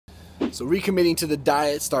So recommitting to the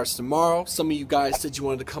diet starts tomorrow. Some of you guys said you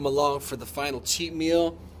wanted to come along for the final cheat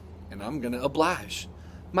meal, and I'm gonna oblige.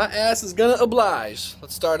 My ass is gonna oblige.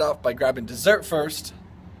 Let's start off by grabbing dessert first,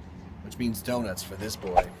 which means donuts for this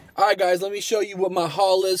boy. Alright guys, let me show you what my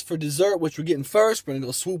haul is for dessert, which we're getting first. We're gonna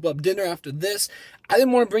go swoop up dinner after this. I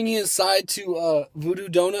didn't want to bring you inside to Voodoo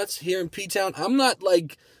Donuts here in P-Town. I'm not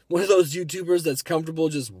like one of those YouTubers that's comfortable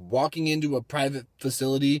just walking into a private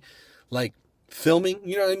facility, like filming,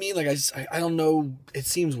 you know what I mean? Like I don't know, it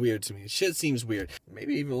seems weird to me. Shit seems weird.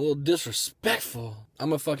 Maybe even a little disrespectful.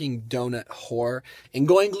 I'm a fucking donut whore. And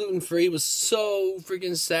going gluten-free was so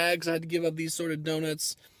freaking sad because I had to give up these sort of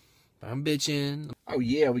donuts. I'm bitching. Oh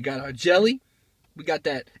yeah, we got our jelly. We got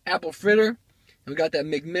that apple fritter. And we got that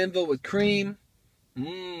McMinnville with cream.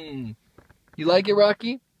 Mmm. You like it,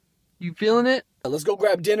 Rocky? You feeling it? Let's go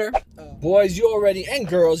grab dinner. Boys, you already, and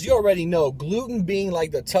girls, you already know, gluten being like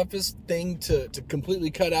the toughest thing to completely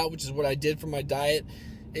cut out, which is what I did for my diet,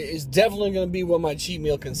 is definitely going to be what my cheat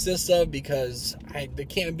meal consists of, because there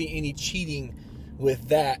can't be any cheating with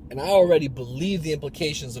that. And I already believe the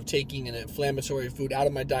implications of taking an inflammatory food out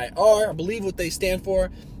of my diet are. I believe what they stand for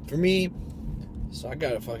me. So I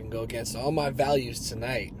got to fucking go against all my values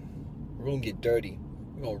tonight. We're going to get dirty.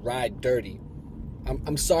 We're going to ride dirty.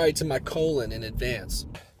 I'm sorry to my colon in advance.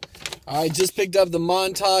 I just picked up the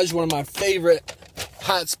Montage, one of my favorite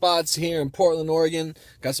hot spots here in Portland, Oregon.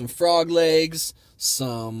 Got some frog legs,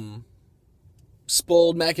 some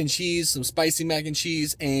spoiled mac and cheese, some spicy mac and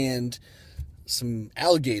cheese, and some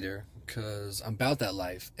alligator, because I'm about that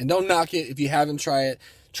life. And don't knock it if you haven't tried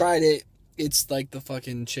it. It's like the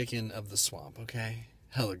fucking chicken of the swamp, okay?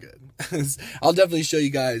 Hella good. I'll definitely show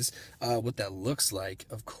you guys what that looks like,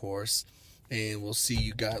 of course. And we'll see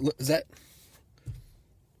you guys. Look, is that?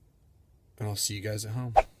 And I'll see you guys at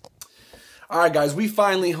home. All right, guys, we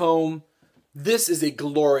finally home. This is a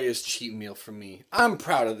glorious cheat meal for me. I'm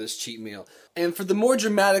proud of this cheat meal. And for the more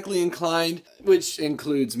dramatically inclined, which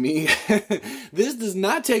includes me, this does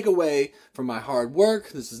not take away from my hard work.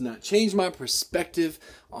 This does not change my perspective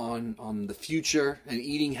on the future and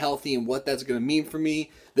eating healthy and what that's going to mean for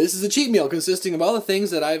me. This is a cheat meal consisting of all the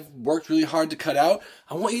things that I've worked really hard to cut out.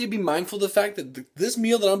 I want you to be mindful of the fact that this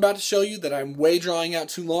meal that I'm about to show you, that I'm way drawing out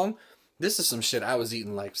too long, this is some shit I was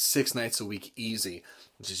eating like 6 nights a week easy,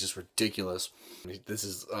 which is just ridiculous. This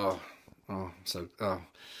is,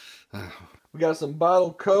 We got some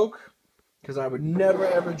bottled Coke, because I would never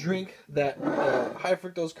ever drink that high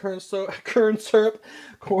fructose corn syrup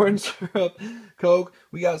Coke.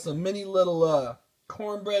 We got some mini little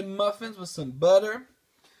cornbread muffins with some butter.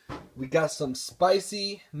 We got some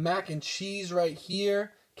spicy mac and cheese right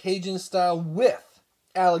here, Cajun style with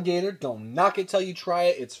alligator. Don't knock it till you try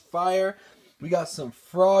it. It's fire. We got some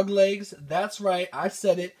frog legs. That's right, I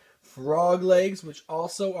said it. Frog legs, which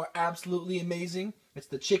also are absolutely amazing. It's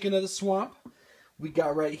the chicken of the swamp. We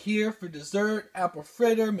got right here for dessert, apple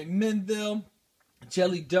fritter, McMinnville,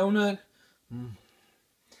 jelly donut.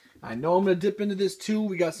 I know I'm going to dip into this too.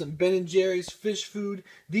 We got some Ben & Jerry's fish food.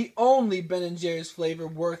 The only Ben & Jerry's flavor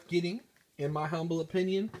worth getting, in my humble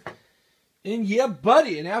opinion. And yeah,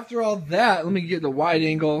 buddy, and after all that, let me get the wide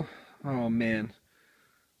angle. Oh, man.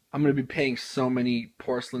 I'm going to be paying so many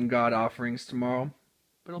porcelain god offerings tomorrow,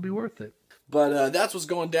 but it'll be worth it. But that's what's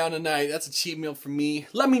going down tonight. That's a cheat meal for me.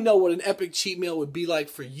 Let me know what an epic cheat meal would be like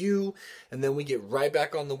for you. And then we get right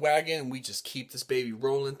back on the wagon and we just keep this baby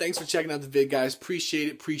rolling. Thanks for checking out the vid, guys. Appreciate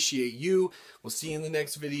it. Appreciate you. We'll see you in the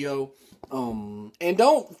next video. And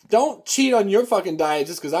don't cheat on your fucking diet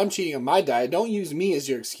just because I'm cheating on my diet. Don't use me as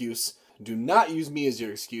your excuse. Do not use me as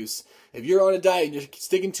your excuse. If you're on a diet and you're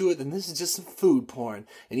sticking to it, then this is just some food porn.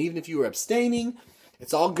 And even if you were abstaining,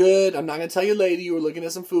 it's all good. I'm not going to tell you later you were looking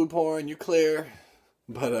at some food porn. You're clear.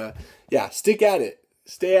 But, yeah, stick at it.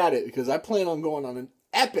 Stay at it, because I plan on going on an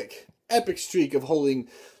epic streak of holding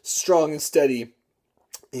strong and steady.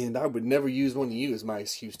 And I would never use one of you as my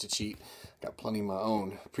excuse to cheat. Got plenty of my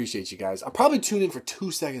own. Appreciate you guys. I'll probably tune in for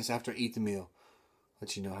 2 seconds after I eat the meal.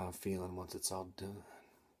 Let you know how I'm feeling once it's all done.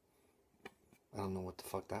 I don't know what the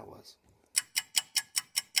fuck that was.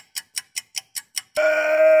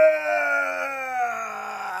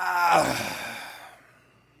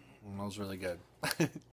 That was really good.